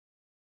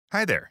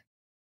Hi there.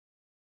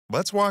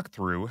 Let's walk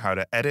through how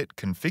to edit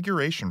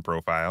configuration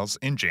profiles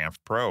in Jamf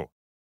Pro.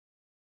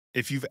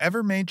 If you've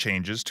ever made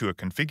changes to a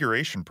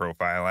configuration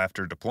profile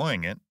after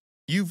deploying it,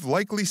 you've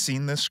likely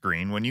seen this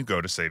screen when you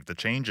go to save the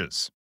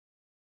changes.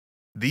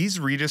 These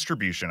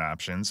redistribution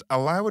options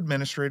allow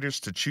administrators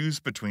to choose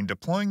between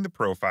deploying the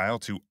profile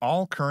to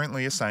all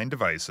currently assigned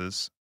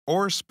devices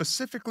or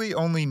specifically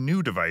only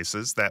new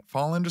devices that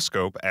fall into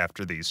scope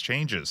after these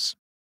changes.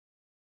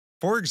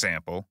 For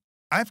example,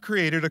 I've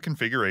created a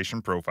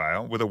configuration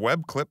profile with a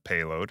web clip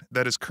payload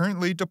that is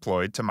currently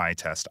deployed to my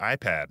test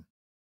iPad.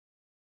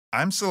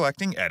 I'm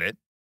selecting Edit,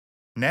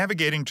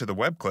 navigating to the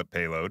web clip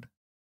payload,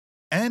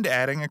 and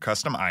adding a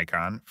custom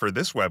icon for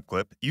this web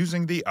clip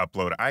using the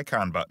Upload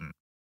Icon button.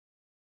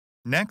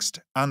 Next,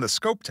 on the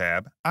Scope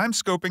tab, I'm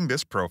scoping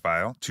this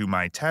profile to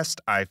my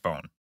test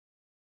iPhone.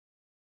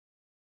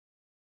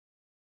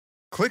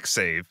 Click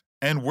Save,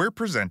 and we're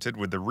presented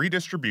with the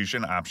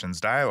Redistribution Options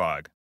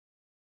dialog.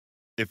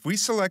 If we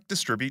select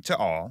Distribute to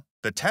All,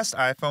 the test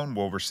iPhone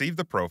will receive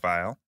the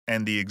profile,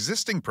 and the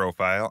existing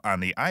profile on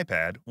the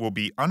iPad will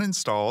be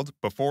uninstalled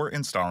before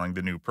installing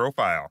the new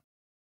profile.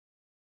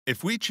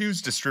 If we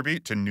choose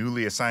Distribute to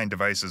Newly Assigned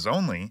Devices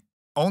only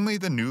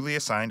the newly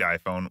assigned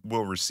iPhone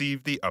will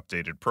receive the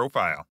updated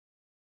profile.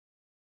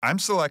 I'm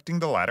selecting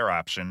the latter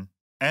option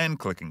and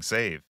clicking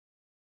Save.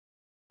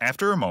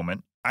 After a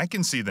moment, I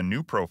can see the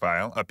new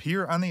profile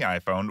appear on the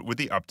iPhone with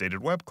the updated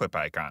web clip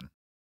icon.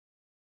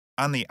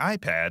 On the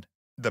iPad,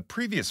 the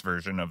previous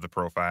version of the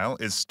profile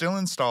is still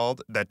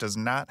installed that does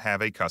not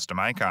have a custom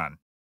icon.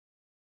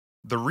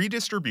 The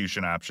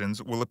redistribution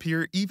options will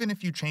appear even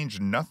if you change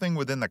nothing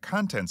within the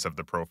contents of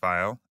the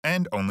profile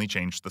and only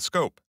change the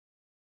scope.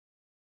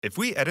 If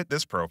we edit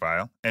this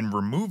profile and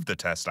remove the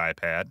test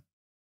iPad,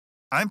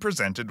 I'm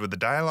presented with the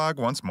dialog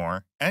once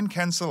more and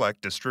can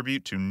select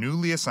Distribute to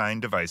Newly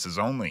Assigned Devices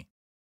only.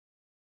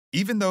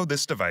 Even though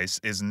this device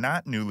is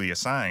not newly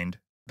assigned,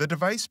 the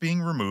device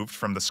being removed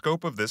from the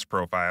scope of this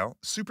profile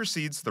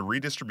supersedes the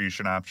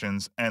redistribution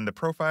options and the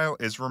profile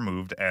is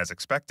removed as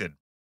expected.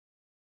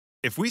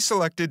 If we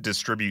selected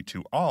Distribute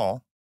to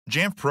All,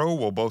 Jamf Pro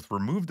will both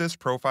remove this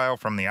profile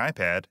from the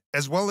iPad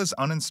as well as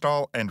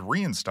uninstall and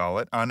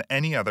reinstall it on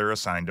any other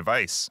assigned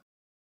device.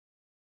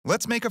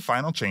 Let's make a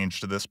final change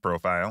to this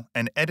profile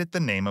and edit the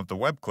name of the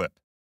web clip.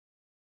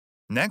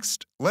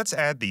 Next, let's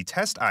add the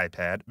test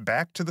iPad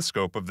back to the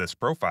scope of this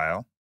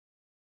profile,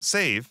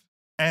 save,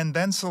 and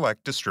then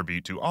select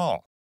Distribute to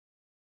All.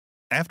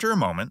 After a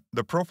moment,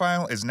 the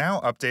profile is now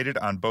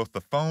updated on both the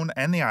phone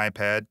and the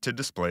iPad to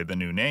display the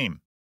new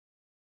name.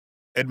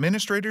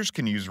 Administrators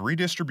can use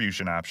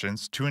redistribution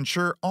options to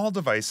ensure all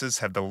devices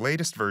have the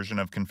latest version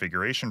of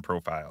configuration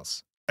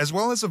profiles, as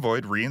well as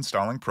avoid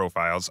reinstalling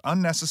profiles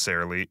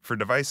unnecessarily for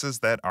devices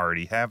that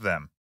already have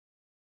them.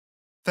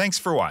 Thanks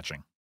for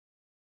watching.